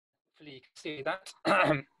hopefully you can see that.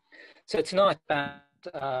 So tonight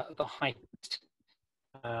about the high priest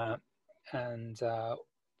and the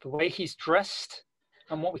way he's dressed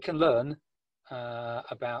and what we can learn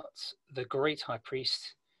about the great high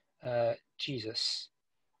priest, Jesus.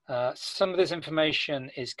 Some of this information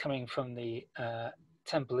is coming from the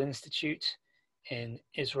Temple Institute in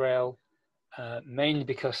Israel, mainly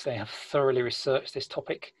because they have thoroughly researched this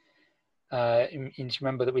topic. You need to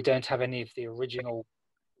remember that we don't have any of the original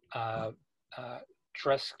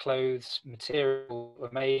dress clothes material were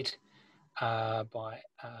made by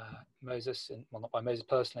Moses, and well, not by Moses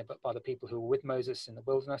personally, but by the people who were with Moses in the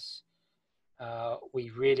wilderness. We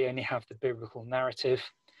really only have the biblical narrative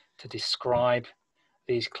to describe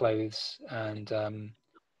these clothes, and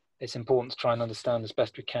it's important to try and understand as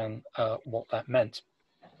best we can what that meant.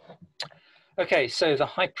 Okay, so the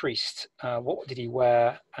high priest, what did he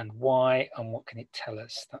wear and why, and what can it tell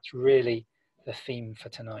us? That's really the theme for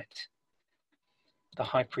tonight. The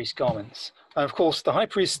high priest garments. And of course, the high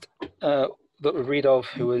priest that we read of,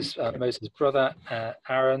 who was Moses' brother,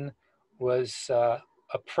 Aaron, was a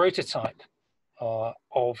prototype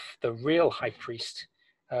of the real high priest,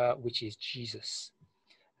 which is Jesus.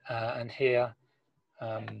 And here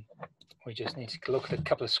we just need to look at a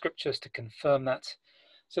couple of scriptures to confirm that.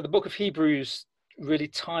 So the book of Hebrews really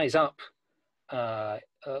ties up a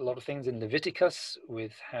lot of things in Leviticus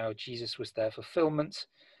with how Jesus was their fulfillment.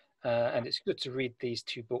 And it's good to read these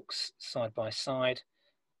two books side by side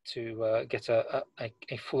to get a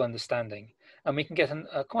full understanding. And we can get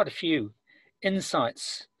quite a few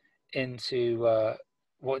insights into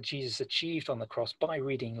what Jesus achieved on the cross by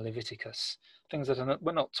reading Leviticus, things that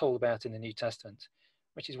we're not told about in the New Testament,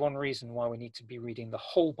 which is one reason why we need to be reading the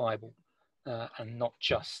whole Bible and not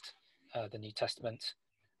just the New Testament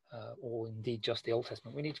or indeed just the Old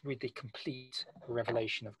Testament. We need to read the complete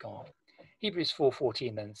revelation of God. Hebrews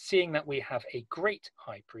 4:14 then, seeing that we have a great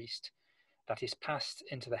high priest that is passed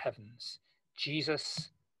into the heavens,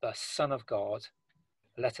 Jesus, the Son of God,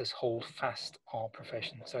 let us hold fast our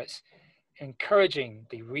profession. So it's encouraging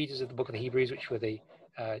the readers of the book of the Hebrews, which were the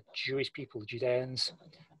Jewish people, the Judeans,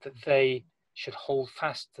 that they should hold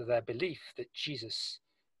fast to their belief that Jesus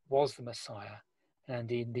was the Messiah,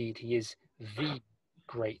 and indeed he is the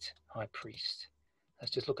great high priest.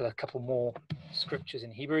 Let's just look at a couple more scriptures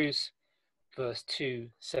in Hebrews. Verse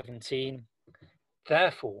 2:17,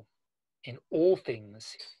 therefore, in all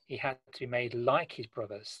things he had to be made like his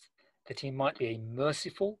brothers, that he might be a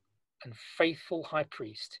merciful and faithful high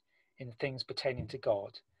priest in things pertaining to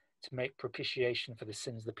God, to make propitiation for the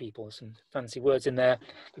sins of the people. There's some fancy words in there,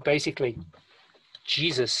 but basically,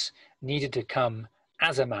 Jesus needed to come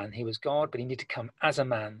as a man. He was God, but he needed to come as a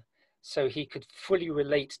man, so he could fully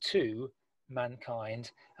relate to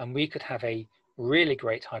mankind, and we could have a really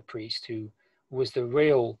great high priest who was the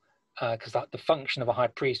real, because the function of a high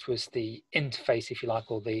priest was the interface, if you like,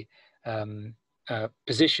 or the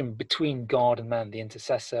position between God and man, the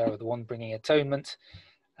intercessor, or the one bringing atonement,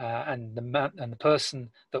 and the man and the person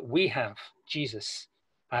that we have, Jesus,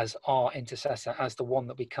 as our intercessor, as the one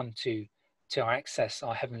that we come to access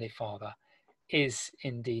our Heavenly Father, is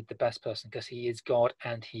indeed the best person, because he is God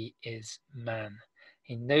and he is man.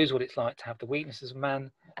 He knows what it's like to have the weaknesses of man,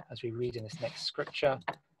 as we read in this next scripture.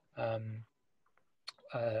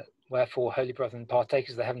 Wherefore, holy brethren,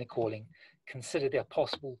 partakers of the heavenly calling, consider the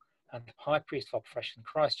apostle and the high priest of our profession,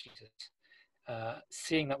 Christ Jesus,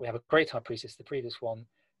 seeing that we have a great high priest, it's the previous one,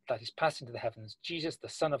 that is passed into the heavens, Jesus, the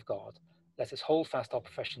Son of God, let us hold fast our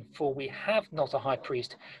profession, for we have not a high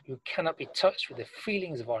priest who cannot be touched with the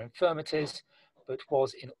feelings of our infirmities, but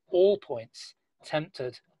was in all points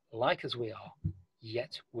tempted like as we are,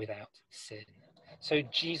 yet without sin. So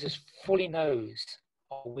Jesus fully knows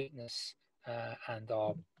our weakness and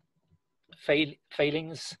our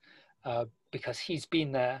failings, because he's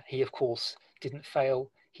been there. He, of course, didn't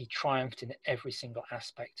fail. He triumphed in every single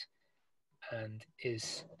aspect and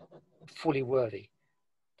is fully worthy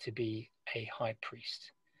to be a high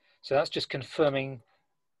priest. So that's just confirming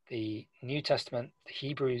the New Testament, the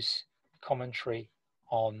Hebrews commentary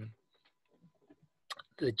on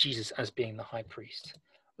the Jesus as being the high priest.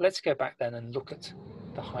 Let's go back then and look at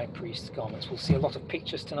the high priest's garments. We'll see a lot of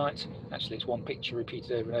pictures tonight. Actually, it's one picture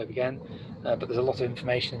repeated over and over again, but there's a lot of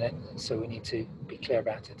information in it, so we need to be clear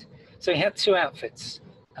about it. So he had two outfits.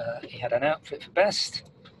 He had an outfit for best,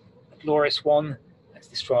 a glorious one, that's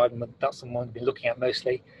described, and that's the one we've been looking at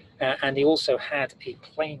mostly. And he also had a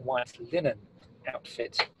plain white linen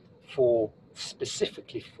outfit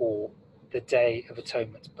specifically for the Day of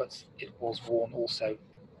Atonement, but it was worn also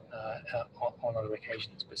on other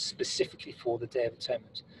occasions, but specifically for the Day of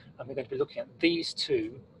Atonement. And we're going to be looking at these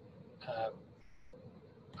two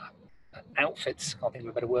outfits, I think of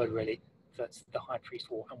a better word really, that the high priest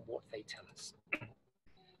wore and what they tell us.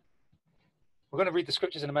 We're going to read the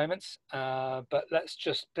scriptures in a moment, but let's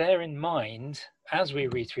just bear in mind, as we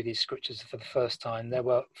read through these scriptures for the first time, there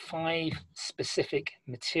were 5 specific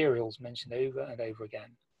materials mentioned over and over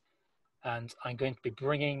again. And I'm going to be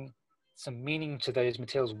bringing some meaning to those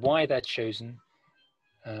materials, why they're chosen.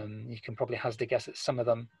 You can probably hazard a guess at some of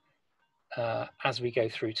them as we go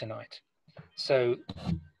through tonight. So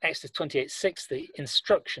Exodus 28:6, the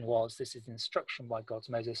instruction was, this is the instruction by God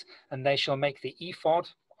to Moses, and they shall make the ephod,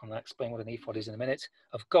 and I'll explain what an ephod is in a minute,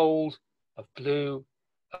 of gold, of blue,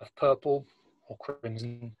 of purple or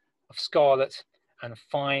crimson, of scarlet, and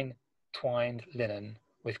fine twined linen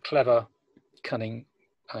with clever, cunning,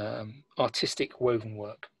 artistic woven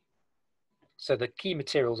work. So the key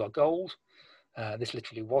materials are gold. This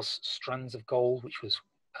literally was strands of gold, which was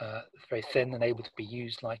very thin and able to be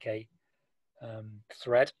used like a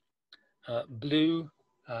thread. Blue,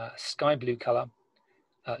 sky blue color,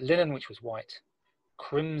 linen, which was white,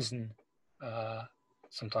 crimson,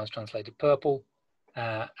 sometimes translated purple,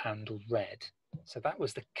 and red. So that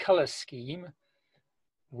was the color scheme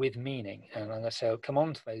with meaning. And I'm going to say I'll come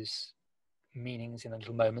on to those meanings in a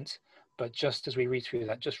little moment. But just as we read through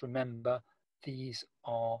that, just remember these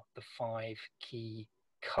are the 5 key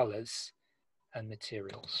colors and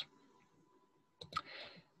materials.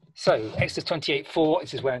 So Exodus 28:4,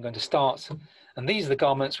 this is where I'm going to start. And these are the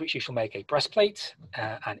garments which you shall make: a breastplate,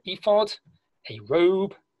 an ephod, a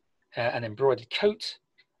robe, an embroidered coat,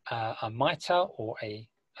 a mitre or a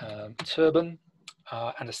turban,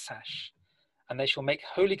 and a sash. And they shall make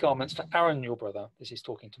holy garments for Aaron your brother. This is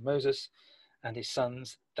talking to Moses and his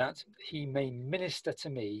sons, that he may minister to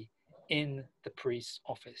me in the priest's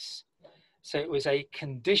office. So it was a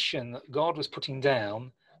condition that God was putting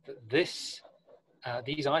down, that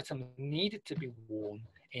these items needed to be worn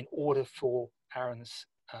in order for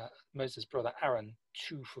Moses' brother Aaron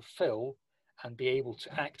to fulfill and be able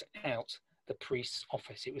to act out the priest's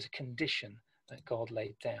office. It was a condition that God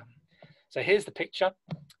laid down. So here's the picture,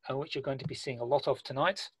 which you're going to be seeing a lot of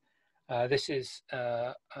tonight. This is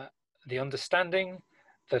the understanding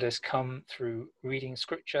that has come through reading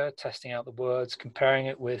scripture, testing out the words, comparing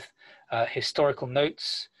it with historical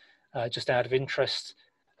notes. Just out of interest,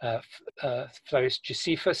 Flavius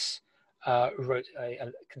Josephus wrote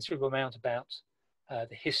a considerable amount about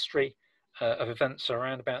the history of events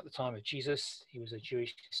around about the time of Jesus. He was a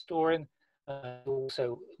Jewish historian,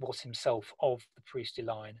 also was himself of the priestly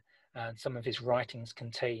line, and some of his writings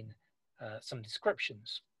contain some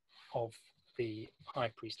descriptions of the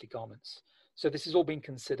high priestly garments. So this has all been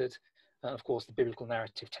considered. Of course, the biblical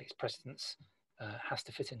narrative takes precedence, has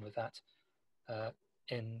to fit in with that,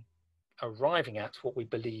 in arriving at what we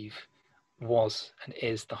believe was and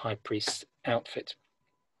is the high priest's outfit.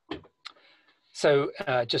 So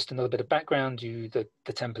just another bit of background,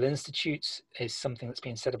 the Temple Institute is something that's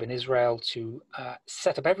been set up in Israel to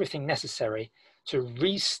set up everything necessary to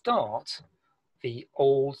restart the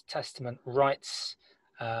Old Testament rites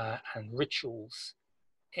and rituals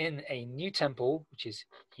in a new temple, which is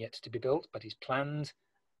yet to be built, but is planned,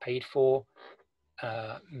 paid for,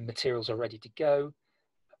 materials are ready to go,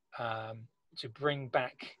 to bring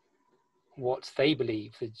back what they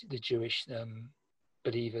believe, the Jewish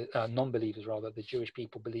non-believers rather, the Jewish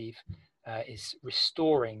people believe, is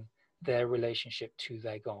restoring their relationship to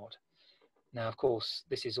their God. Now, of course,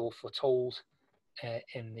 this is all foretold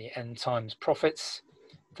in the end times prophets,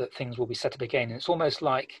 that things will be set up again. And it's almost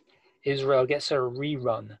like Israel gets a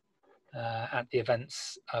rerun at the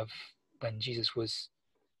events of when Jesus was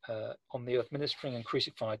on the earth ministering and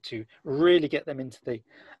crucified, to really get them into the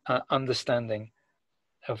understanding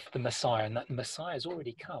of the Messiah, and that the Messiah has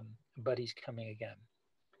already come, but he's coming again.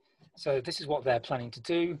 So this is what they're planning to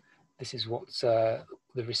do. This is what the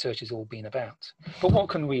research has all been about. But what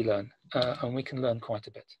can we learn? And we can learn quite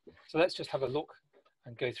a bit. So let's just have a look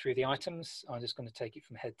and go through the items. I'm just going to take it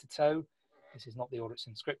from head to toe. This is not the order it's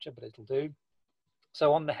in scripture, but it'll do.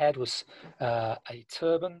 So on the head was a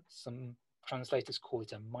turban. Some translators call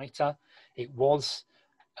it a mitre. It was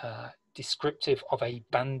descriptive of a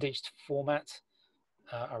bandaged format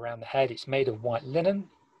around the head. It's made of white linen.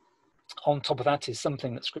 On top of that is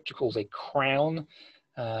something that scripture calls a crown.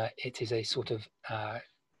 It is a sort of,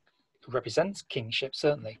 represents kingship,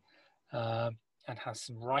 certainly, and has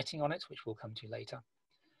some writing on it, which we'll come to later.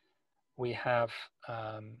 We have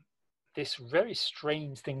this very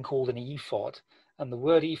strange thing called an ephod. And the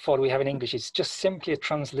word ephod we have in English is just simply a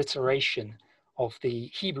transliteration of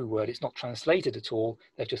the Hebrew word. It's not translated at all.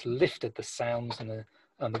 They've just lifted the sounds and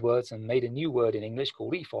the words and made a new word in English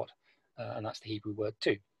called ephod. And that's the Hebrew word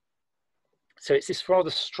too. So it's this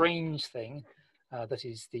rather strange thing that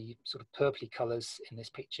is the sort of purpley colours in this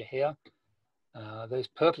picture here. Those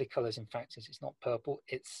purpley colours, in fact, it's not purple.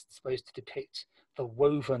 It's supposed to depict the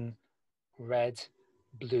woven red,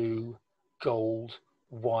 blue, gold,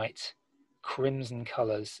 white, crimson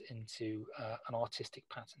colours into an artistic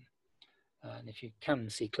pattern. And if you can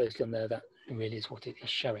see closely on there, that really is what it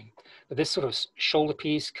is showing. But this sort of shoulder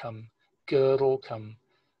piece, come girdle, come,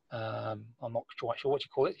 I'm not quite sure what you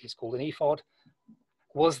call it, it's called an ephod,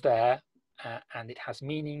 was there, and it has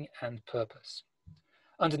meaning and purpose.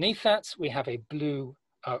 Underneath that, we have a blue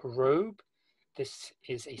robe. This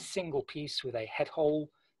is a single piece with a head hole,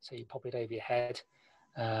 so you pop it over your head,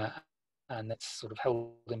 and that's sort of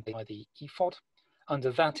held in by the ephod.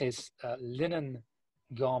 Under that is linen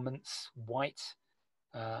garments, white,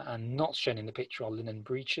 and not shown in the picture are linen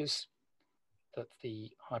breeches that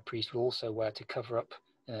the high priest will also wear to cover up.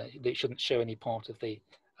 They shouldn't show any part of the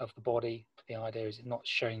body. The idea is it's not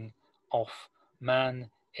showing off man,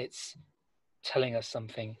 it's telling us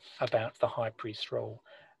something about the high priest's role.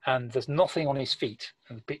 And there's nothing on his feet,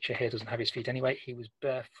 and the picture here doesn't have his feet anyway. He was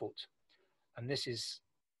barefoot, and this is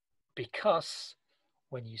because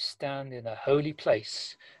when you stand in a holy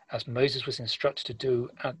place, as Moses was instructed to do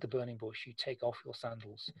at the burning bush, you take off your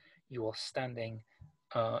sandals. You are standing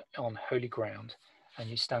on holy ground, and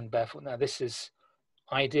you stand barefoot. Now, this is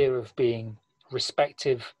idea of being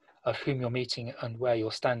respective of whom you're meeting and where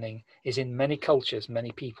you're standing is in many cultures.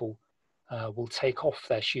 Many people will take off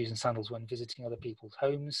their shoes and sandals when visiting other people's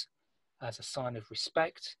homes as a sign of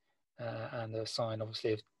respect and a sign,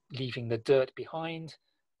 obviously, of leaving the dirt behind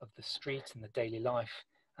of the street and the daily life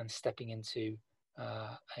and stepping into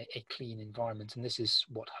a clean environment. And this is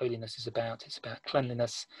what holiness is about. It's about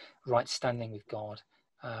cleanliness, right standing with God.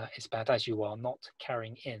 It's about as you are, not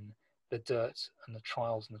carrying in the dirt and the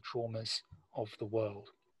trials and the traumas of the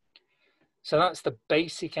world. So that's the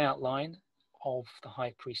basic outline of the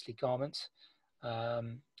high priestly garment.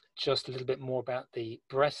 Just a little bit more about the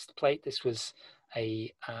breastplate. This was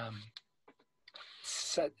a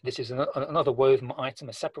this is another woven item,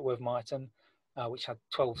 a separate woven item, which had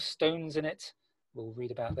 12 stones in it. We'll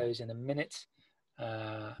read about those in a minute.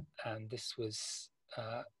 And this was,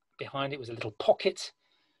 behind it was a little pocket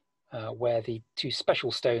where the two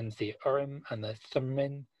special stones, the Urim and the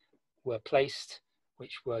Thummim, were placed,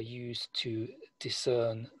 which were used to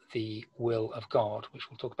discern the will of God, which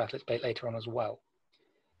we'll talk about a little bit later on as well.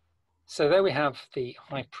 So there we have the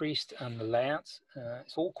high priest and the layout.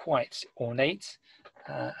 It's all quite ornate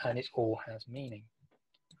and it all has meaning.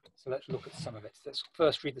 So let's look at some of it. Let's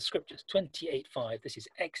first read the scriptures. 28:5, this is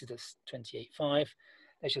Exodus 28:5.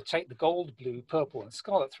 They shall take the gold, blue, purple, and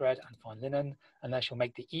scarlet thread and fine linen, and they shall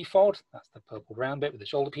make the ephod, that's the purple round bit with the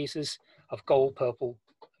shoulder pieces, of gold, purple,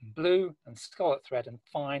 and blue, and scarlet thread and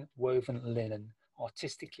fine woven linen,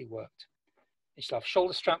 artistically worked. It shall have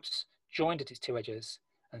shoulder straps joined at its two edges,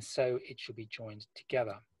 and so it shall be joined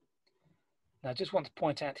together. Now, I just want to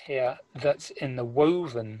point out here that in the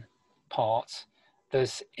woven part,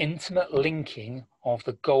 there's intimate linking of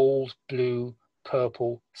the gold, blue,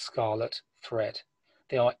 purple, scarlet thread.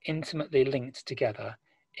 They are intimately linked together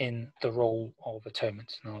in the role of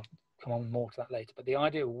atonement. And I'll come on more to that later. But the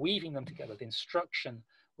idea of weaving them together, the instruction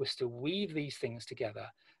was to weave these things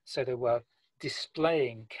together. So they were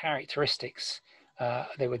displaying characteristics.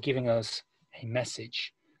 They were giving us a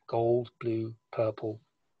message: gold, blue, purple,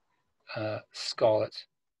 scarlet,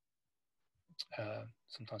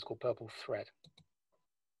 sometimes called purple thread.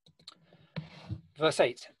 Verse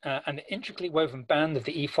 8, and the intricately woven band of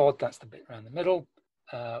the ephod, that's the bit around the middle,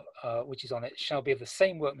 which is on it, shall be of the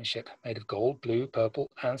same workmanship, made of gold, blue,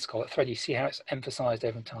 purple, and scarlet thread. You see how it's emphasized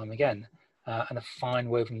over time again, and a fine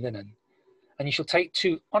woven linen. And you shall take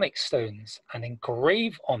 2 onyx stones and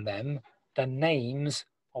engrave on them the names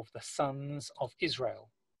of the sons of Israel.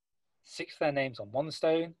 6 of their names on one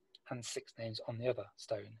stone and 6 names on the other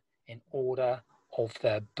stone, in order of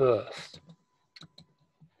their birth.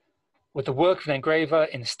 With the work of an engraver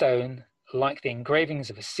in stone, like the engravings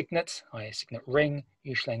of a signet, i.e. a signet ring,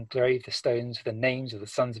 you shall engrave the stones with the names of the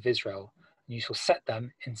sons of Israel, and you shall set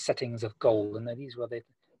them in settings of gold. And these were, they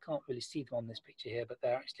can't really see them on this picture here, but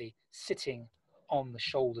they're actually sitting on the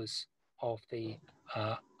shoulders of the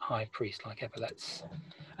high priest, like epaulets.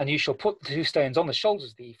 And you shall put the 2 stones on the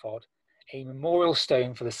shoulders of the ephod, a memorial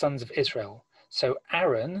stone for the sons of Israel. So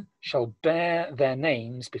Aaron shall bear their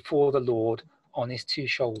names before the Lord on his 2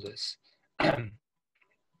 shoulders. And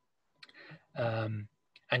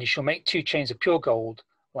you shall make 2 chains of pure gold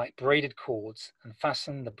like braided cords, and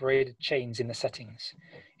fasten the braided chains in the settings.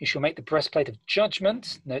 You shall make the breastplate of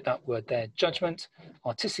judgment, note that word there, judgment,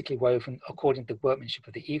 artistically woven according to the workmanship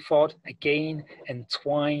of the ephod, again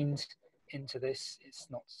entwined into this. It's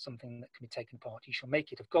not something that can be taken apart. You shall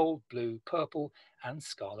make it of gold, blue, purple, and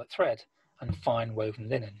scarlet thread, and fine woven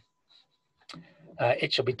linen.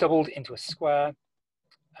 It shall be doubled into a square,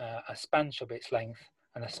 a span shall be its length,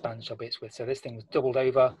 and a span shall be its width. So this thing was doubled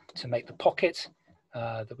over to make the pocket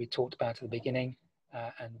that we talked about at the beginning,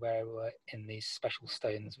 and where we're in these special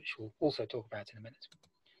stones, which we'll also talk about in a minute.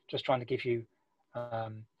 Just trying to give you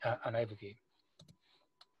an overview.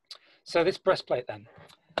 So this breastplate then,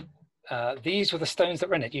 these were the stones that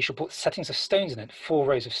were in it. You shall put settings of stones in it, 4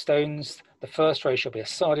 rows of stones. The first row shall be a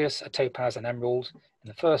sardius, a topaz, and emerald in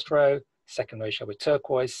the first row. Second row shall be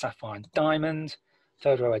turquoise, sapphire, and diamond.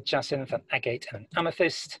 Third row a jacinth, an agate, and an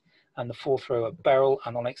amethyst. And the fourth row a beryl,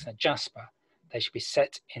 an onyx, and a jasper. They shall be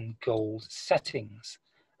set in gold settings.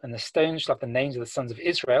 And the stones shall have the names of the sons of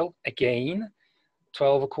Israel, again,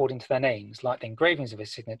 12 according to their names, like the engravings of a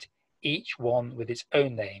signet, each one with its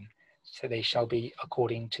own name. So they shall be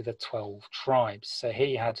according to the 12 tribes. So here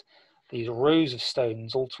you had these rows of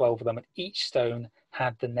stones, all 12 of them, and each stone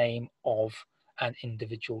had the name of an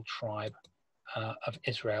individual tribe of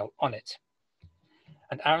Israel on it.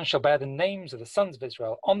 And Aaron shall bear the names of the sons of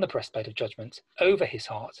Israel on the breastplate of judgment over his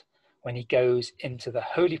heart when he goes into the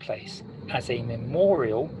holy place as a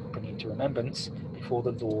memorial, bringing to remembrance before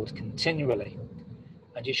the Lord continually.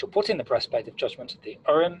 And you shall put in the breastplate of judgment the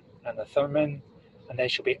Urim and the Thummim, and they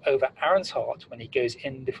shall be over Aaron's heart when he goes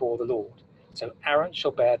in before the Lord. So Aaron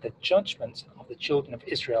shall bear the judgment of the children of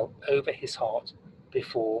Israel over his heart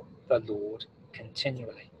before the Lord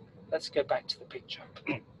continually. Let's go back to the picture.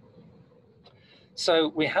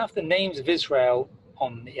 So we have the names of Israel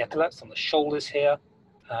on the epaulets, on the shoulders here,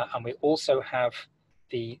 and we also have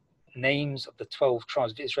the names of the 12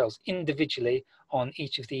 tribes of Israel individually on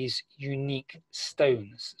each of these unique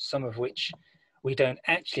stones, some of which we don't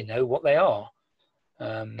actually know what they are,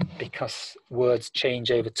 because words change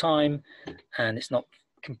over time and it's not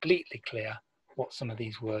completely clear what some of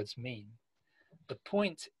these words mean. The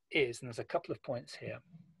point is, and there's a couple of points here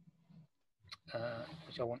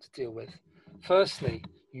which I want to deal with. Firstly,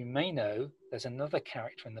 you may know there's another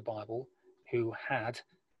character in the Bible who had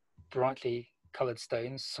brightly coloured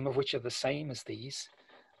stones, some of which are the same as these,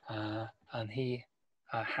 and he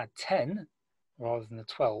had 10 rather than the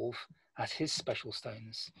 12 as his special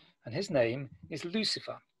stones, and his name is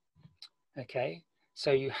Lucifer. Okay,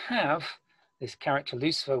 so you have this character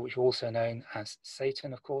Lucifer, which is also known as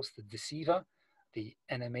Satan, of course, the deceiver, the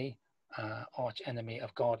enemy, arch enemy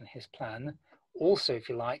of God and his plan. Also, if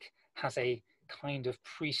you like, has a kind of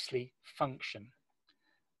priestly function.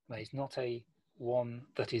 He's not a one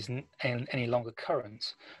that is any longer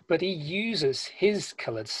current, but he uses his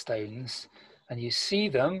coloured stones, and you see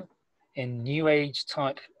them in New Age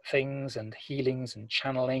type things and healings and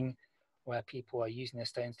channeling, where people are using their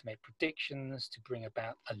stones to make predictions, to bring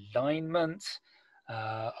about alignment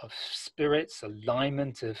of spirits,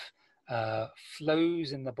 alignment of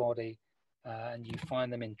flows in the body, and you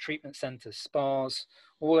find them in treatment centres, spas,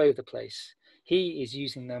 all over the place. He is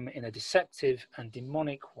using them in a deceptive and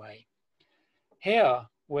demonic way. Here,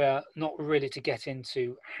 we're not really to get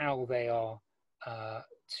into how they are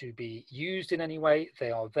to be used in any way. They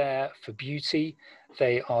are there for beauty.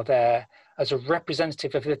 They are there as a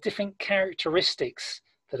representative of the different characteristics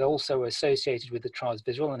that are also associated with the tribes of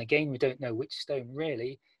Israel. And again, we don't know which stone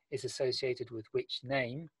really is associated with which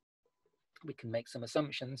name. We can make some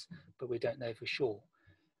assumptions, but we don't know for sure.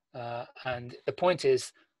 And the point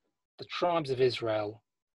is, the tribes of Israel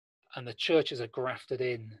and the church as a grafted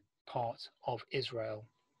in part of Israel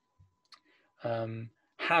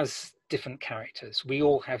has different characters. We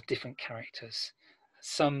all have different characters.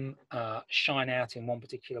 Some shine out in one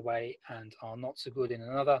particular way and are not so good in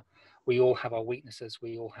another. We all have our weaknesses.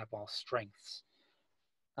 We all have our strengths.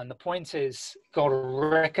 And the point is, God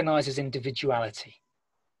recognizes individuality.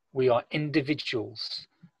 We are individuals.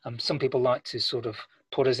 Some people like to sort of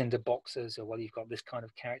put us into boxes, or well, you've got this kind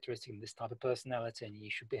of characteristic and this type of personality and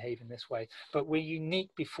you should behave in this way. But we're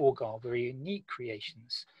unique before God. We're unique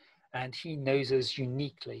creations, and he knows us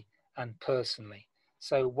uniquely and personally.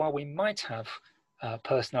 So while we might have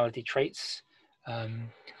personality traits,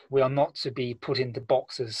 we are not to be put into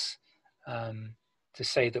boxes to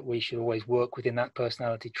say that we should always work within that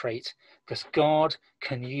personality trait, because God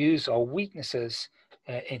can use our weaknesses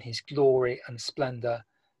in his glory and splendor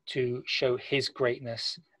to show his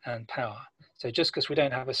greatness and power. So just because we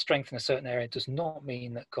don't have a strength in a certain area does not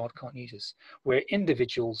mean that God can't use us. We're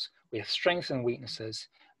individuals, we have strengths and weaknesses,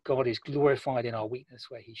 God is glorified in our weakness,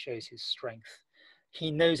 where he shows his strength. He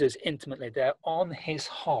knows us intimately. They're on his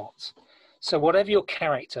heart. So whatever your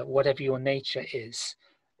character, whatever your nature is,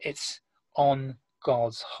 it's on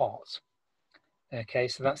God's heart. Okay,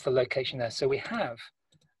 so that's the location there. So we have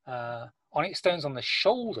onyx stones on the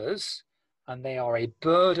shoulders, and they are a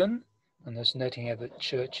burden. And there's noting here that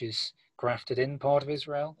church is grafted in part of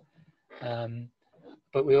Israel.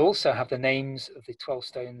 But we also have the names of the 12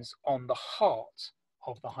 stones on the heart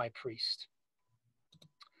of the high priest.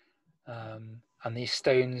 And these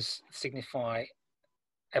stones signify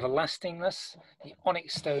everlastingness. The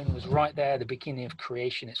onyx stone was right there at the beginning of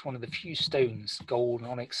creation. It's one of the few stones, gold and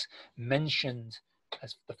onyx, mentioned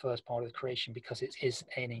as the first part of the creation, because it is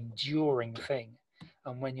an enduring thing.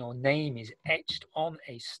 And when your name is etched on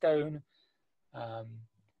a stone,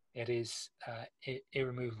 it is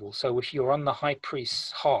irremovable. So if you're on the high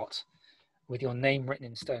priest's heart with your name written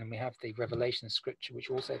in stone, and we have the Revelation scripture which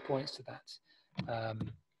also points to that,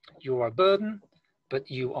 you are a burden, but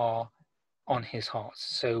you are on his heart.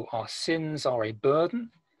 So our sins are a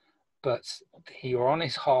burden, but you are on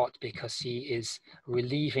his heart because he is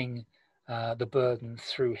relieving the burden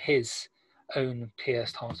through his own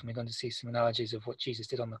pierced heart. And we're going to see some analogies of what Jesus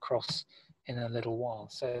did on the cross in a little while.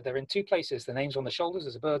 So they're in two places. The name's on the shoulders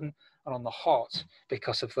as a burden, and on the heart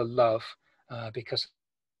because of the love, because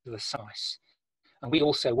of the sacrifice. And we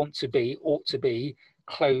also ought to be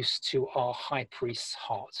close to our high priest's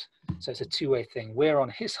heart. So it's a two-way thing. We're on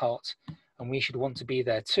his heart, and we should want to be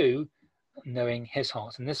there too, knowing his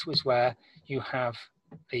heart. And this was where you have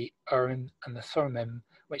the Urim and the Thummim,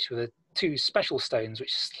 which were the two special stones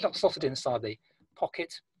which slotted inside the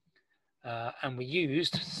pocket, and they were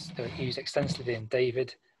used extensively in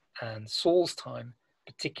David and Saul's time,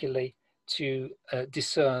 particularly to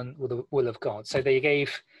discern the will of God. So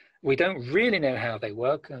we don't really know how they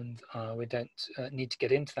work, and we don't need to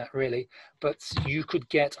get into that really, but you could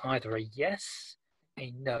get either a yes,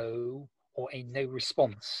 a no, or a no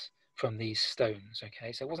response from these stones.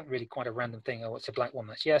 Okay, so it wasn't really quite a random thing. Oh, it's a black one,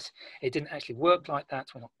 that's yes. It didn't actually work like that.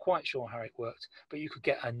 We're not quite sure how it worked, but you could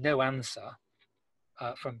get a no answer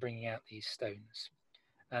from bringing out these stones.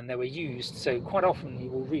 And they were used, so quite often you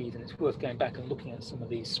will read, and it's worth going back and looking at some of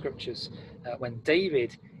these scriptures, when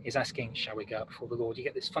David is asking, shall we go out before the Lord, you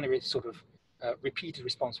get this funny sort of repeated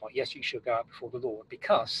response like, yes, you should go out before the Lord,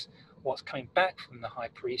 because what's coming back from the high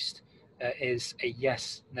priest is a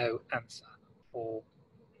yes, no answer, or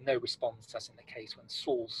no response, as in the case when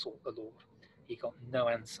Saul sought the Lord. He got no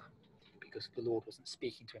answer because the Lord wasn't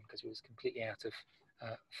speaking to him, because he was completely out of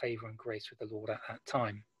favor and grace with the Lord at that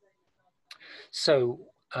time. So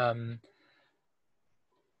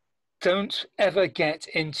don't ever get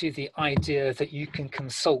into the idea that you can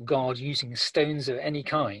consult God using stones of any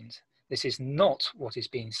kind. This is not what is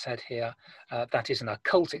being said here. That is an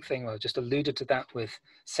occultic thing. I just alluded to that with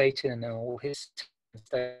Satan and all his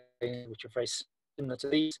stones, which are very similar to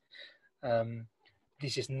these.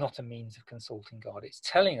 This is not a means of consulting God. It's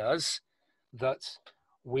telling us that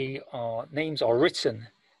names are written,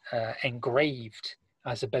 engraved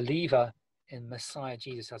as a believer in Messiah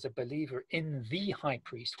Jesus, as a believer in the high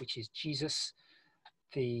priest, which is Jesus.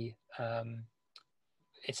 It's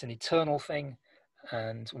an eternal thing,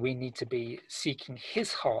 and we need to be seeking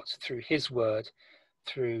his heart through his word,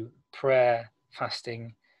 through prayer,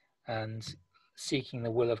 fasting, and seeking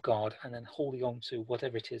the will of God, and then holding on to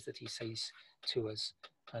whatever it is that he says to us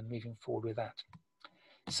and moving forward with that.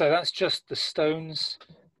 So that's just the stones.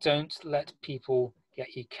 Don't let people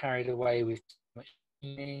get you carried away with too much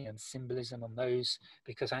meaning and symbolism on those,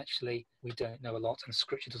 because actually we don't know a lot and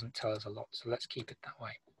scripture doesn't tell us a lot. So let's keep it that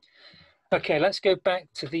way. Okay, let's go back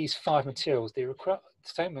to these 5 materials. The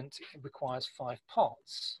atonement requires 5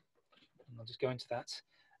 parts. And I'll just go into that.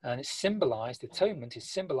 And it's symbolized, the atonement is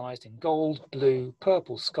symbolized in gold, blue,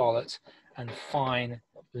 purple, scarlet, and fine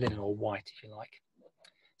linen, or white, if you like.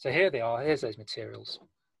 So here they are, here's those materials,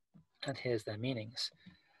 and here's their meanings.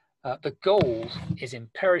 The gold is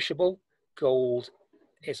imperishable. Gold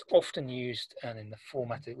is often used, and in the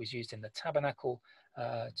format it was used in the tabernacle,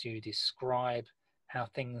 to describe how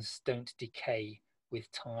things don't decay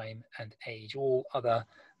with time and age. All other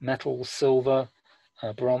metals, silver,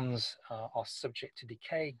 bronze, are subject to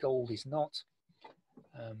decay. Gold is not.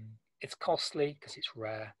 It's costly because it's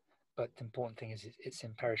rare, but the important thing is it's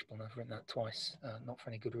imperishable. And I've written that twice, not for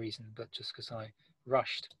any good reason, but just because I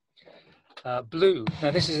rushed. Blue.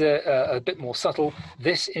 Now this is a bit more subtle.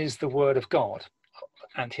 This is the word of God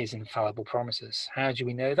and his infallible promises. How do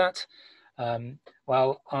we know that?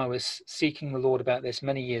 Well, I was seeking the Lord about this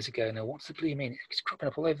many years ago. Now, what's the blue mean? It's cropping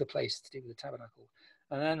up all over the place to do with the tabernacle.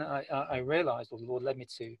 And then I realized, or the Lord led me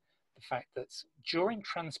to the the fact that during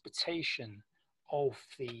transportation of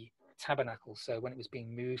the tabernacle, so when it was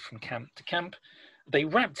being moved from camp to camp, they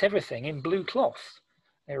wrapped everything in blue cloth.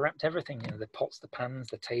 They wrapped everything, the pots, the pans,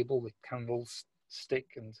 the table, the candles, stick,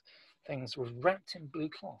 and things were wrapped in blue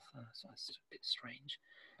cloth. So that's a bit strange.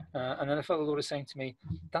 And then I felt the Lord was saying to me,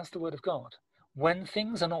 that's the word of God. When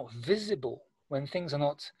things are not visible, when things are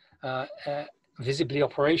not visibly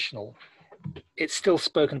operational, it's still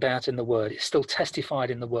spoken about in the word, it's still testified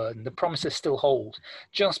in the word, and the promises still hold.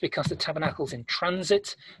 Just because the tabernacle's in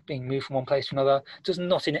transit, being moved from one place to another, does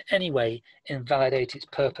not in any way invalidate its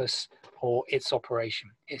purpose or its operation.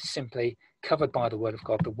 It's simply covered by the word of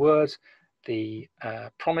God. The word, the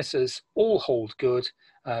promises all hold good,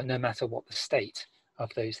 no matter what the state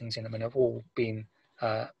of those things in them, and have all been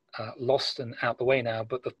lost and out the way now,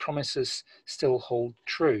 but the promises still hold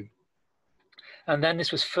true. And then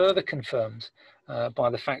this was further confirmed by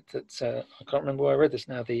the fact that, I can't remember where I read this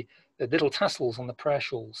now, the little tassels on the prayer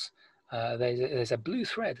shawls, there's a blue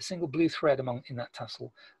thread, a single blue thread in that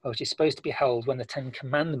tassel, which is supposed to be held when the 10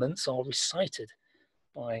 Commandments are recited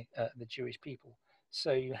by the Jewish people.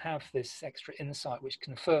 So you have this extra insight which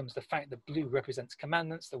confirms the fact that blue represents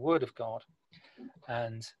commandments, the word of God,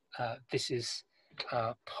 and this is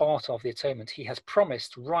part of the atonement. He has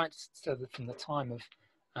promised right from the time of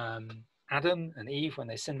Adam and Eve, when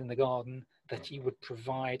they sinned in the garden, that he would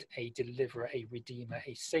provide a deliverer, a redeemer,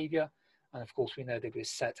 a savior. And of course, we know that it was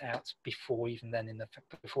set out before, even then,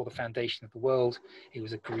 before the foundation of the world, it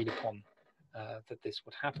was agreed upon that this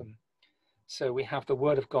would happen. So we have the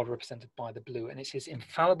word of God represented by the blue, and it's his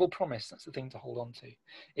infallible promise. That's the thing to hold on to.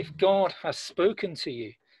 If God has spoken to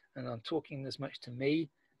you, and I'm talking as much to me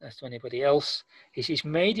as to anybody else, if he's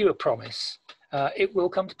made you a promise, it will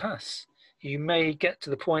come to pass. You may get to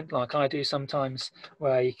the point, like I do sometimes,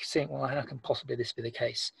 where you think, well, how can possibly this be the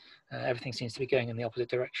case? Everything seems to be going in the opposite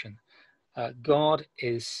direction. God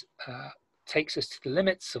takes us to the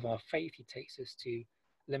limits of our faith. He takes us to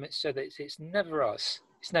limits so that it's never us.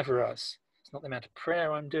 It's never us. It's not the amount of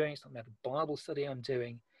prayer I'm doing. It's not the amount of Bible study I'm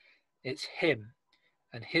doing. It's him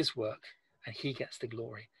and his work, and he gets the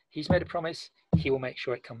glory. He's made a promise. He will make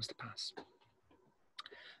sure it comes to pass.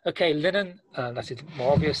 Okay, linen, that is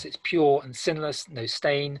more obvious. It's pure and sinless, no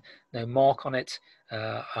stain, no mark on it,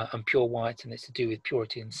 and pure white, and it's to do with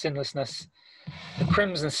purity and sinlessness. The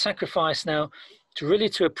crimson sacrifice. Now,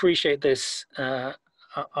 to appreciate this, I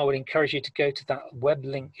would encourage you to go to that web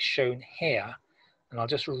link shown here, and I'll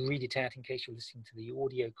just read it out in case you're listening to the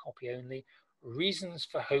audio copy only. Reasons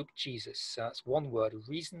for Hope Jesus. So that's one word,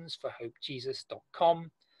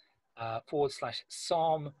 reasonsforhopejesus.com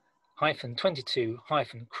 /Psalm -22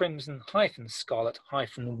 -crimson -scarlet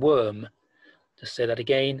 -worm. Just say that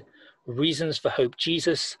again,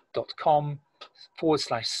 reasonsforhopejesus.com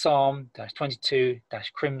 /Psalm -22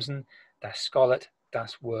 -crimson -scarlet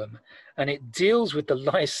 -worm. And it deals with the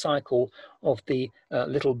life cycle of the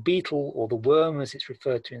little beetle, or the worm as it's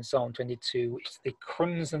referred to in Psalm 22, which the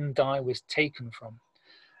crimson dye was taken from.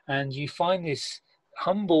 And you find this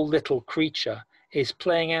humble little creature is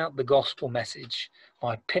playing out the gospel message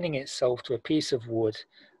by pinning itself to a piece of wood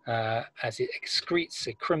as it excretes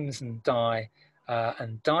a crimson dye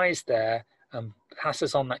and dies there, and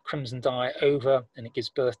passes on that crimson dye over, and it gives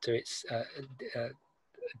birth to its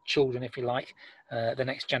children, if you like, the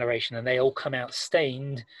next generation, and they all come out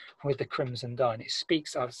stained with the crimson dye. And it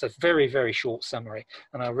speaks, it's a very, very short summary,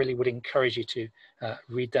 and I really would encourage you to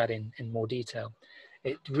read that in more detail.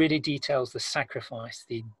 It really details the sacrifice,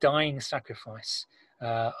 the dying sacrifice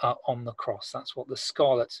on the cross. That's what the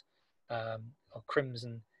scarlet or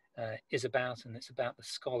crimson is about, and it's about the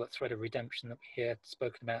scarlet thread of redemption that we hear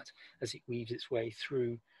spoken about as it weaves its way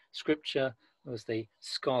through Scripture. There was the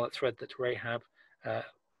scarlet thread that Rahab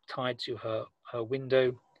tied to her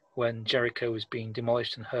window when Jericho was being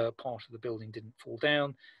demolished and her part of the building didn't fall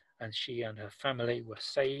down, and she and her family were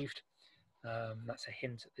saved. That's a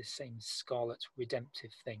hint at this same scarlet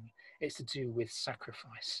redemptive thing. It's to do with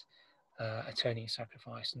sacrifice, atoning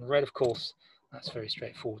sacrifice. And the red, of course, that's very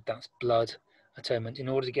straightforward. That's blood atonement. In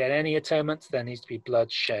order to get any atonement, there needs to be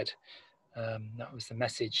blood shed. That was the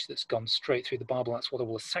message that's gone straight through the Bible. That's what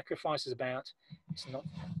all the sacrifice is about. It's not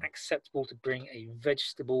acceptable to bring a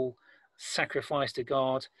vegetable sacrifice to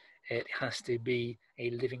God. It has to be a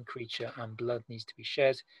living creature, and blood needs to be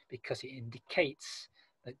shed because it indicates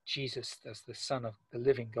that Jesus, as the Son of the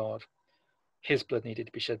living God, his blood needed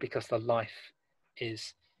to be shed because the life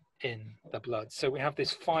is in the blood. So we have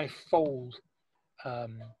this five-fold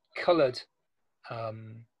coloured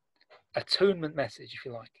atonement message, if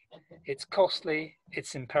you like. It's costly,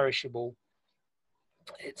 it's imperishable,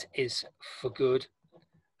 it is for good,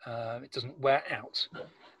 it doesn't wear out.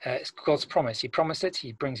 it's God's promise. He promised it.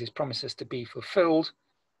 He brings his promises to be fulfilled,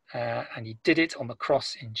 and he did it on the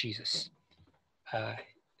cross in Jesus.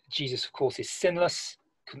 Jesus, of course, is sinless,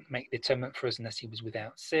 couldn't make the atonement for us unless he was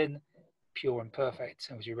without sin, pure and perfect.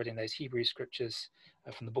 And as we read in those Hebrew scriptures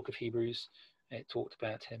from the book of Hebrews, it talked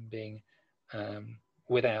about him being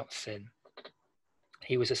without sin.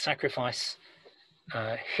 He was a sacrifice,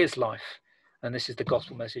 his life, and this is the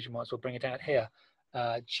gospel message. We might as well bring it out here.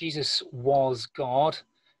 Jesus was God.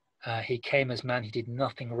 He came as man. He did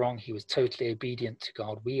nothing wrong. He was totally obedient to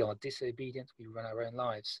God. We are disobedient. We run our own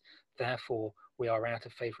lives. Therefore, we are out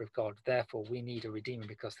of favor with God. Therefore, we need a redeemer,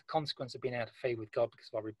 because the consequence of being out of favor with God because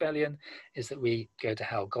of our rebellion is that we go to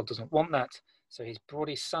hell. God doesn't want that. So he's brought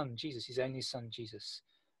his son, Jesus, his only son, Jesus,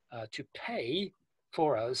 to pay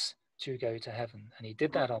for us to go to heaven. And he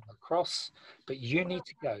did that on the cross. But you need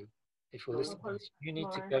to go, if you're listening to this, you need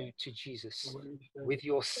to go to Jesus with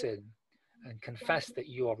your sin and confess that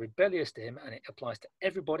you are rebellious to him, and it applies to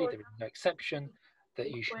everybody. There is no exception, that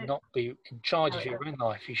you should not be in charge of your own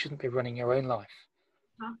life. You shouldn't be running your own life.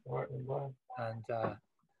 And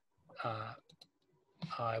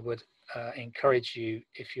I would encourage you,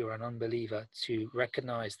 if you're an unbeliever, to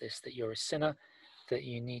recognize this, that you're a sinner, that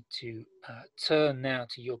you need to turn now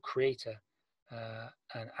to your Creator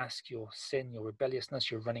and ask your sin, your rebelliousness,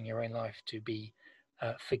 your running your own life to be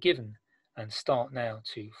forgiven, and start now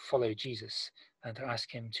to follow Jesus and to ask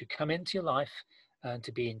him to come into your life and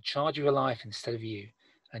to be in charge of your life instead of you.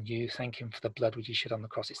 And you thank him for the blood which he shed on the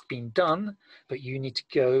cross. It's been done, but you need to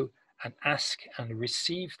go and ask and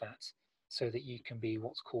receive that so that you can be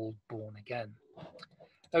what's called born again.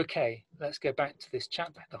 Okay, let's go back to this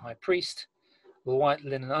chap, the high priest. The white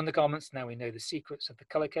linen undergarments, now we know the secrets of the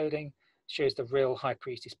color coding, shows the real high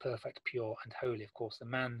priest is perfect, pure, and holy. Of course, the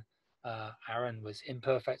man, Aaron, was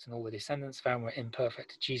imperfect, and all the descendants of Aaron were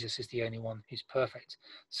imperfect. Jesus is the only one who's perfect.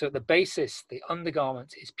 So at the basis, the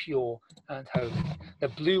undergarment is pure and holy. The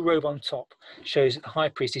blue robe on top shows that the high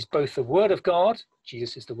priest is both the Word of God.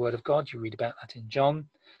 Jesus is the Word of God. You read about that in John.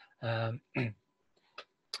 And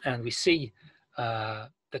we see that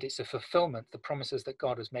it's a fulfillment. The promises that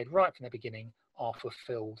God has made right from the beginning are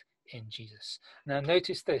fulfilled in Jesus. Now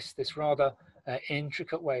notice this rather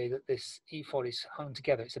intricate way that this ephod is hung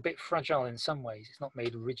together. It's a bit fragile in some ways. It's not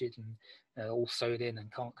made rigid and all sewed in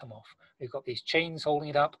and can't come off. We've got these chains holding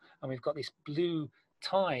it up, and we've got these blue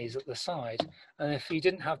ties at the side. And if you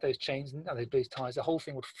didn't have those chains and those blue ties, the whole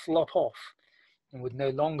thing would flop off and would no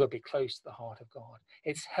longer be close to the heart of God.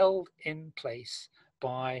 It's held in place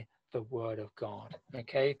by the Word of God.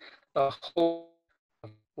 Okay, the whole of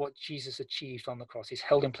what Jesus achieved on the cross is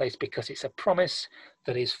held in place because it's a promise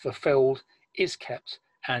that is fulfilled, is kept,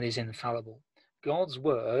 and is infallible. God's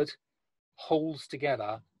Word holds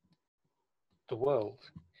together the world.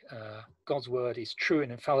 God's Word is true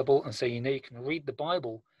and infallible, and so you can read the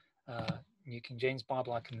Bible. New King James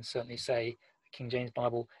Bible, I can certainly say, King James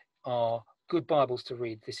Bible are good Bibles to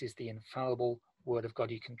read. This is the infallible Word of God.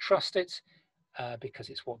 You can trust it. Because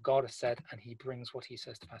it's what God has said, and he brings what he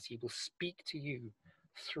says to pass. He will speak to you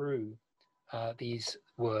through these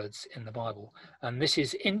words in the Bible. And this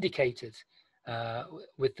is indicated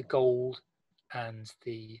with the gold and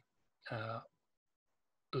the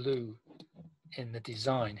blue in the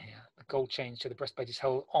design here. The gold chain to the breastplate is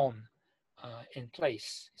held on in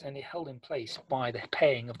place. It's only held in place by the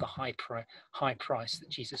paying of the high price that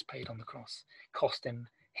Jesus paid on the cross. It cost him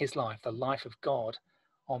his life, the life of God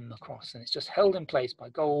on the cross, and it's just held in place by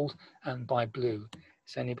gold and by blue.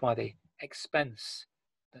 It's only by the expense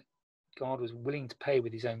that God was willing to pay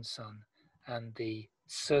with his own son and the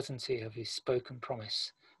certainty of his spoken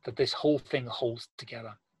promise that this whole thing holds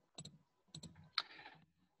together.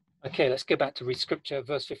 Okay, let's go back to read scripture.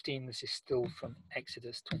 Verse 15, this is still from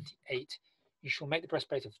Exodus 28. You shall make the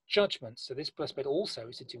breastplate of judgment. So this breastplate also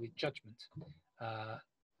is to do with judgment,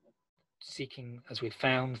 seeking, as we've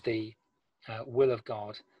found, the will of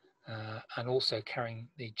God, and also carrying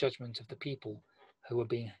the judgment of the people who were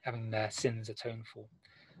having their sins atoned for.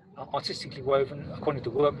 Artistically woven according to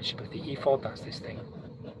the workmanship of the ephod, that's this thing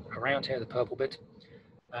around here, the purple bit,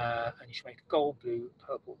 and you shall make a gold, blue,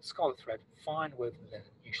 purple, scarlet thread, fine woven linen.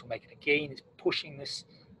 You shall make it again. It's pushing this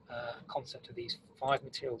concept of these 5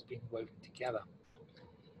 materials being woven together.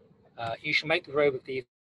 You shall make the robe of the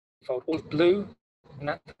ephod all blue, and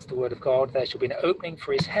that's the word of God. There shall be an opening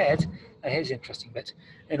for his head. Now here's the interesting bit,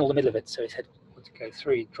 in all the middle of it, so his head would go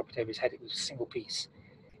through, he'd drop it over his head. It was a single piece.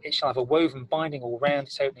 It shall have a woven binding all round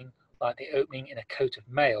its opening, like the opening in a coat of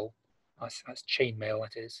mail. That's chain mail,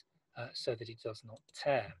 that is, so that it does not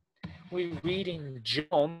tear. we read in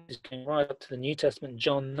John, going right up to the New Testament,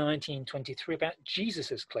 John 19:23, about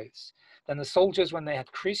Jesus's clothes. Then the soldiers, when they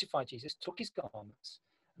had crucified Jesus, took his garments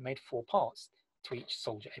and made 4 parts, to each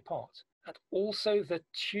soldier a part, and also the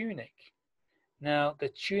tunic. Now the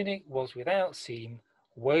tunic was without seam,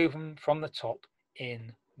 woven from the top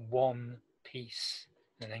in one piece.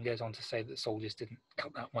 And then goes on to say that the soldiers didn't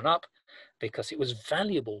cut that one up because it was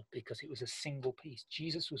valuable, because it was a single piece.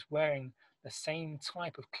 Jesus was wearing the same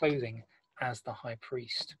type of clothing as the high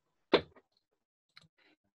priest.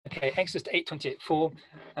 Okay, Exodus 8:28-4,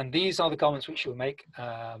 and these are the garments which you will make: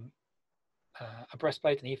 a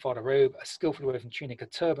breastplate, an ephod, a robe, a skillfully woven tunic, a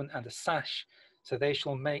turban, and a sash. So they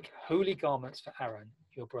shall make holy garments for Aaron,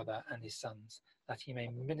 your brother, and his sons, that he may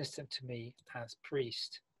minister to me as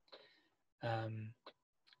priest.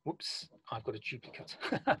 Whoops, I've got a duplicate.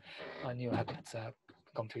 I knew I hadn't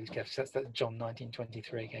gone through this carefully. So that's John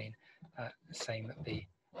 19:23 again, saying that the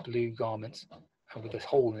blue garment with a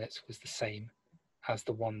hole in it was the same as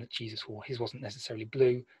the one that Jesus wore. His wasn't necessarily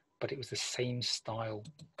blue, but it was the same style.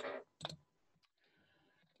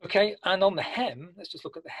 Okay, and on the hem, let's just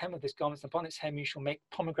look at the hem of this garment. Upon its hem you shall make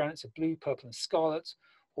pomegranates of blue, purple, and scarlet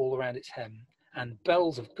all around its hem, and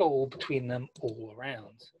bells of gold between them all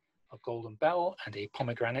around. A golden bell and a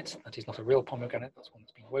pomegranate, that is not a real pomegranate, that's one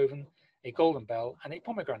that's been woven, a golden bell and a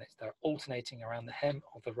pomegranate, they're alternating around the hem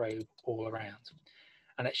of the robe all around.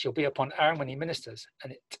 And it shall be upon Aaron when he ministers,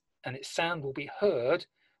 and its sound will be heard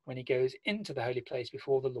when he goes into the holy place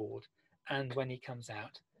before the Lord, and when he comes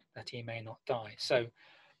out, that he may not die. So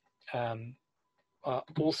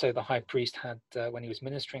also the high priest had, when he was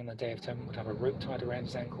ministering on the Day of Atonement, would have a rope tied around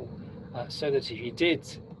his ankle, so that if he did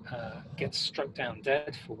get struck down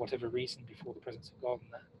dead for whatever reason before the presence of God,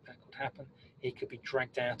 and that could happen, he could be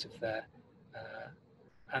dragged out of there.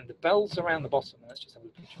 And the bells around the bottom, let's just have a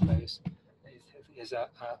picture of those, is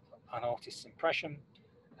an artist's impression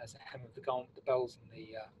as the hem of the garment, the bells and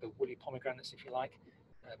the woolly pomegranates, if you like,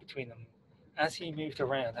 between them. As he moved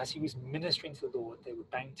around, as he was ministering to the Lord, they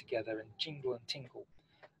would bang together and jingle and tinkle.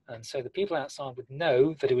 And so the people outside would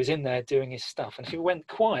know that he was in there doing his stuff. And if it went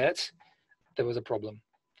quiet, there was a problem.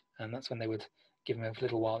 And that's when they would give him a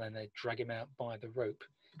little while and they'd drag him out by the rope,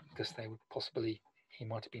 because they would possibly, he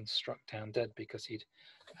might have been struck down dead because he'd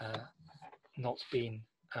not been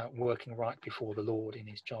working right before the Lord in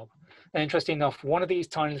his job. And interesting enough, one of these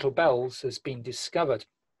tiny little bells has been discovered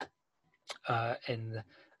in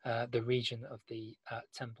the region of the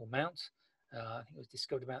Temple Mount. I think it was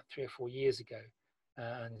discovered about 3 or 4 years ago,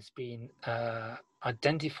 and it's been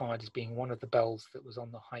identified as being one of the bells that was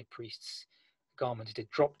on the high priest's garment. It had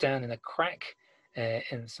dropped down in a crack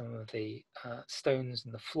in some of the stones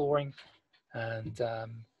in the flooring, and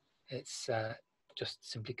it's just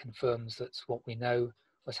simply confirms that what we know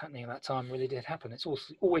was happening at that time really did happen. It's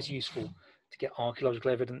also always useful to get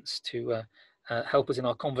archaeological evidence to help us in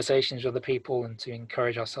our conversations with other people, and to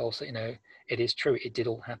encourage ourselves that, you know, it is true, it did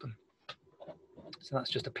all happen. So that's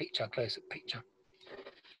just a picture, close-up picture.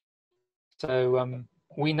 So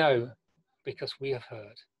we know, because we have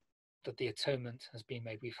heard, that the atonement has been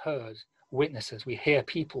made. We've heard witnesses, we hear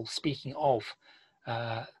people speaking of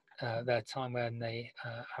their time when they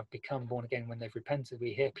have become born again, when they've repented.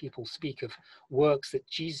 We hear people speak of works that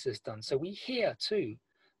Jesus has done. So we hear too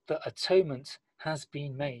that atonement has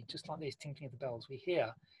been made, just like these tinkling of the bells. We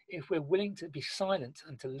hear, if we're willing to be silent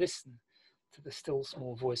and to listen to the still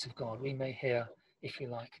small voice of God, we may hear, if you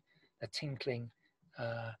like, a tinkling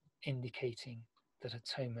indicating that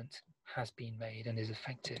atonement has been made and is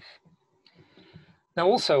effective. Now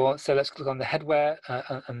also, so let's click on the headwear,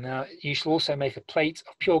 and now you shall also make a plate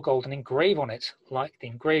of pure gold and engrave on it, like the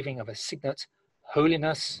engraving of a signet,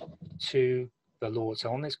 holiness to the Lord.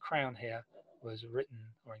 So on this crown here was written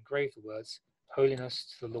or engraved the words,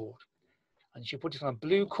 holiness to the Lord. And you should put it on a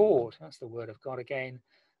blue cord, that's the word of God again,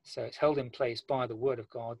 so it's held in place by the word of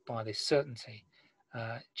God, by this certainty.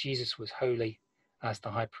 Jesus was holy as the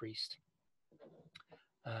high priest.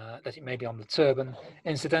 That it may be on the turban.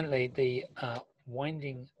 Incidentally, the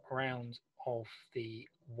winding round of the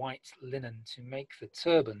white linen to make the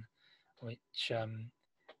turban, which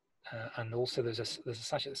and also there's a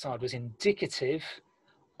sash at the side, was indicative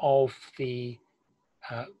of the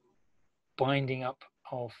binding up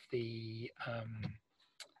of the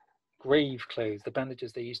grave clothes, the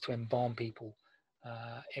bandages they used to embalm people.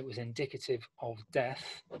 It was indicative of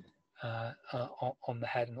death on the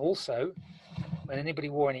head, and also when anybody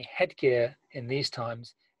wore any headgear in these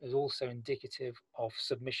times, it was also indicative of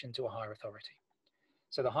submission to a higher authority.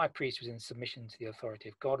 So the high priest was in submission to the authority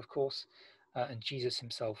of God, of course, and Jesus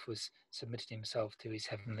himself was submitting himself to his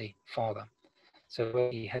heavenly Father. So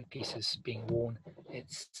where the headpiece is being worn,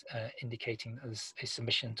 it's indicating as a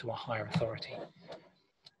submission to a higher authority.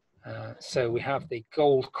 So we have the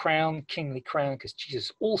gold crown, kingly crown, because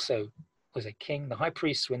Jesus also was a king. The high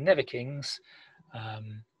priests were never kings,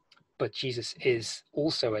 but Jesus is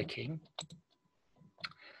also a king.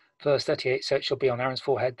 Verse 38, so it shall be on Aaron's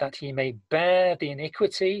forehead that he may bear the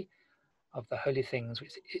iniquity of the holy things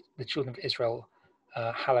which the children of Israel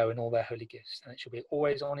hallow in all their holy gifts. And it shall be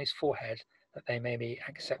always on his forehead that they may be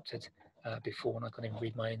accepted before. And I can't even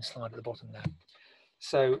read my own slide at the bottom there.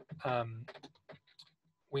 So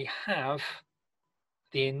we have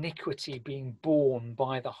the iniquity being borne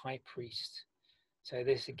by the high priest. So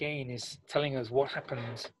this again is telling us what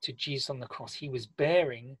happened to Jesus on the cross. He was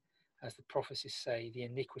bearing, as the prophecies say, the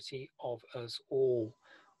iniquity of us all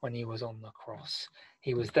when he was on the cross.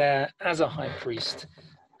 He was there as a high priest,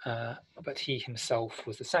 but he himself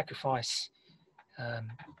was the sacrifice,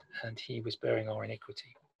 and he was bearing our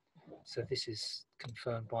iniquity. So this is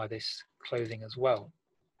confirmed by this clothing as well.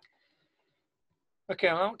 Okay,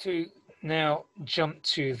 I want to now jump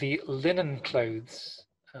to the linen clothes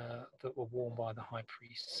that were worn by the high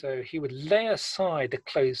priest. So he would lay aside the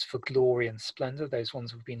clothes for glory and splendor, those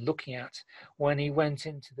ones we've been looking at, when he went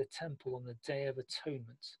into the temple on the Day of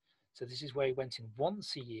Atonement. So this is where he went in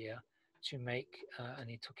once a year to make, and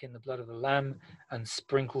he took in the blood of the lamb and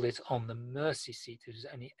sprinkled it on the mercy seat. It was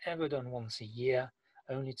only ever done once a year,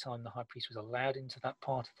 only time the high priest was allowed into that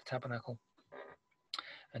part of the tabernacle.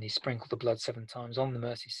 And he sprinkled the blood 7 times on the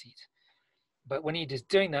mercy seat. But when he was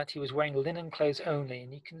doing that, he was wearing linen clothes only.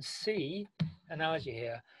 And you can see, analogy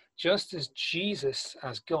here, just as Jesus,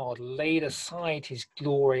 as God, laid aside his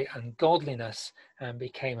glory and godliness and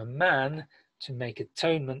became a man to make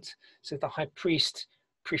atonement, so the high priest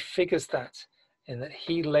prefigures that in that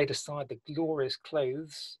he laid aside the glorious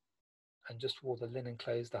clothes and just wore the linen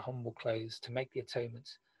clothes, the humble clothes, to make the atonement,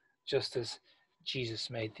 just as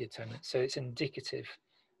Jesus made the atonement. So it's indicative,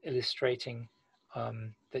 illustrating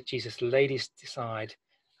that Jesus laid aside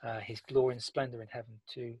his glory and splendor in heaven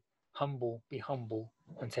to be humble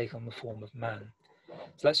and take on the form of man.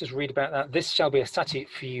 So let's just read about that. This shall be a statute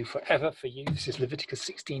for you forever for you. This is Leviticus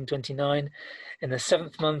 16:29. In the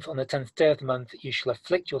 7th month, on the 10th day of the month, you shall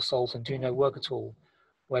afflict your souls and do no work at all,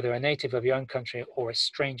 whether a native of your own country or a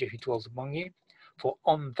stranger who dwells among you. For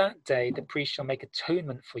on that day the priest shall make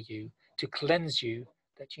atonement for you to cleanse you,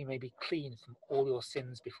 that you may be clean from all your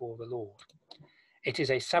sins before the Lord. It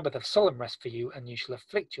is a Sabbath of solemn rest for you, and you shall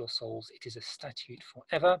afflict your souls. It is a statute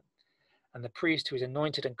forever. And the priest who is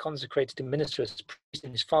anointed and consecrated to minister as priest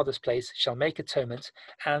in his father's place shall make atonement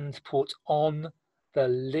and put on the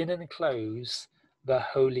linen clothes, the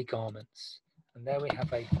holy garments. And there we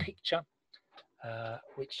have a picture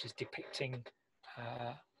which is depicting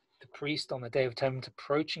the priest on the Day of Atonement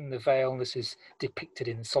approaching the veil. This is depicted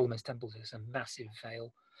in Solomon's temple. There's a massive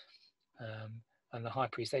veil. And the high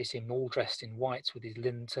priest, they see him all dressed in whites with his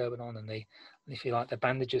linen turban on, and they, if you like, the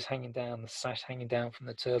bandages hanging down, the sash hanging down from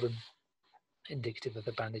the turban, indicative of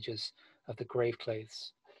the bandages of the grave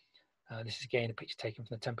clothes. This is again a picture taken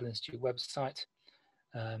from the Temple Institute website.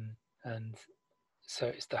 And so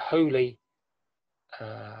it's the holy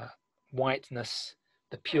whiteness,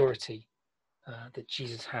 the purity that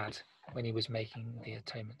Jesus had when he was making the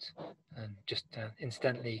atonement. And just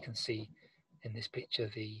incidentally, you can see in this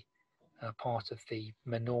picture the part of the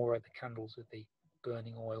menorah, the candles with the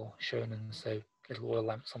burning oil shown, and so little oil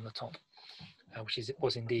lamps on the top, which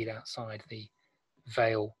was indeed outside the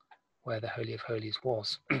veil where the Holy of Holies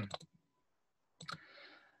was.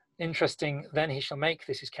 Interesting, then he shall make,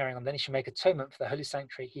 this is carrying on, then he shall make atonement for the holy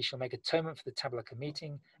sanctuary, he shall make atonement for the tabernacle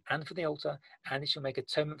meeting and for the altar, and he shall make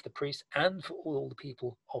atonement for the priest and for all the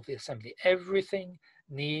people of the assembly. Everything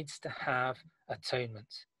needs to have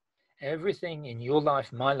atonement. Everything in your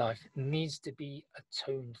life, my life, needs to be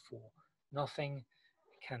atoned for. Nothing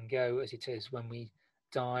can go as it is when we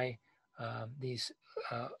die. These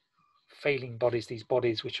failing bodies, these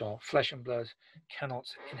bodies which are flesh and blood, cannot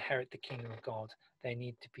inherit the kingdom of God. They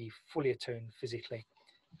need to be fully atoned physically,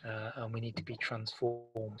 and we need to be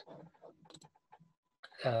transformed.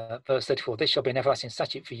 Verse 34, this shall be an everlasting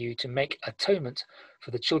statute for you to make atonement for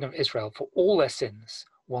the children of Israel for all their sins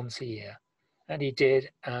once a year. And he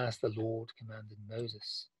did as the Lord commanded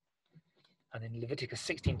Moses. And in Leviticus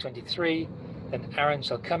 16:23, then Aaron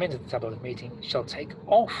shall come into the tabernacle meeting, shall take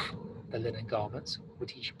off the linen garments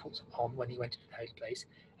which he should put on when he went into the holy place,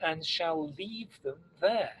 and shall leave them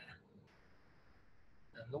there.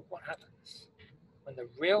 And look what happens when the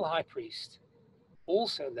real high priest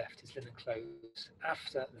also left his linen clothes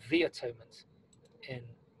after the atonement in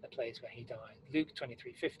the place where he died. Luke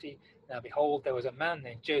 23:50. Now behold, there was a man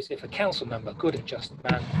named Joseph, a council member, good and just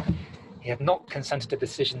man. He had not consented to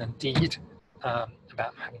decision and deed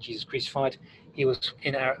about having Jesus crucified. He was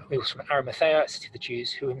from Arimathea, a city of the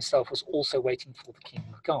Jews, who himself was also waiting for the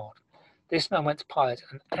kingdom of God. This man went to Pilate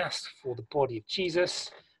and asked for the body of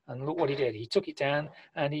Jesus, and look what he did. He took it down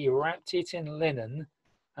and he wrapped it in linen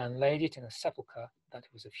and laid it in a sepulchre that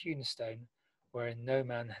was of hewn stone, wherein no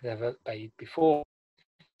man had ever bathed before.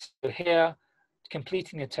 So here,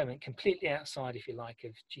 completing the atonement completely outside, if you like,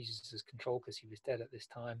 of Jesus' control, because he was dead at this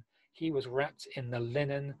time. He was wrapped in the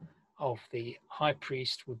linen of the high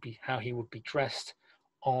priest, would be how he would be dressed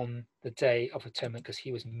on the day of atonement, because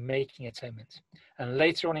he was making atonement. And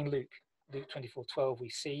later on in Luke 24:12, we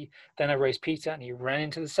see, then arose Peter, and he ran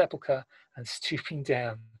into the sepulchre, and stooping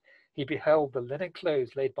down, he beheld the linen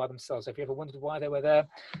clothes laid by themselves. Have you ever wondered why they were there?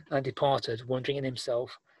 And departed, wondering in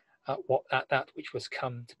himself at that which was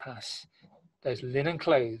come to pass. Those linen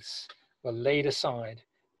clothes were laid aside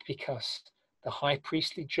because the high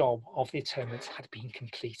priestly job of the atonement had been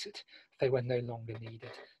completed. They were no longer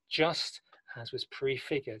needed, just as was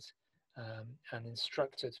prefigured and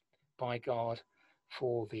instructed by God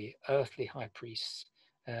for the earthly high priests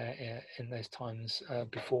in those times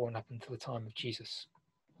before and up until the time of Jesus.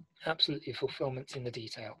 Absolutely fulfillment in the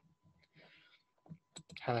detail.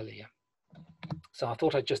 Hallelujah. So I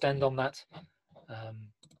thought I'd just end on that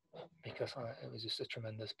because it was just a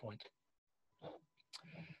tremendous point.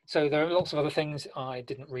 So there are lots of other things. I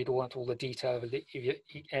didn't read all the detail of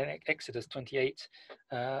Exodus 28.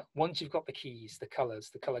 Once you've got the keys, the colors,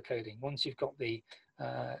 the color coding, once you've got the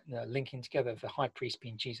linking together of the high priest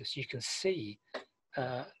being Jesus, you can see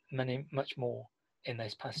much more in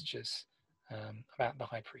those passages about the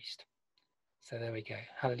high priest. So there we go.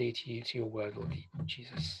 Hallelujah to you, to your word, Lord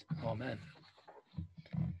Jesus. Amen.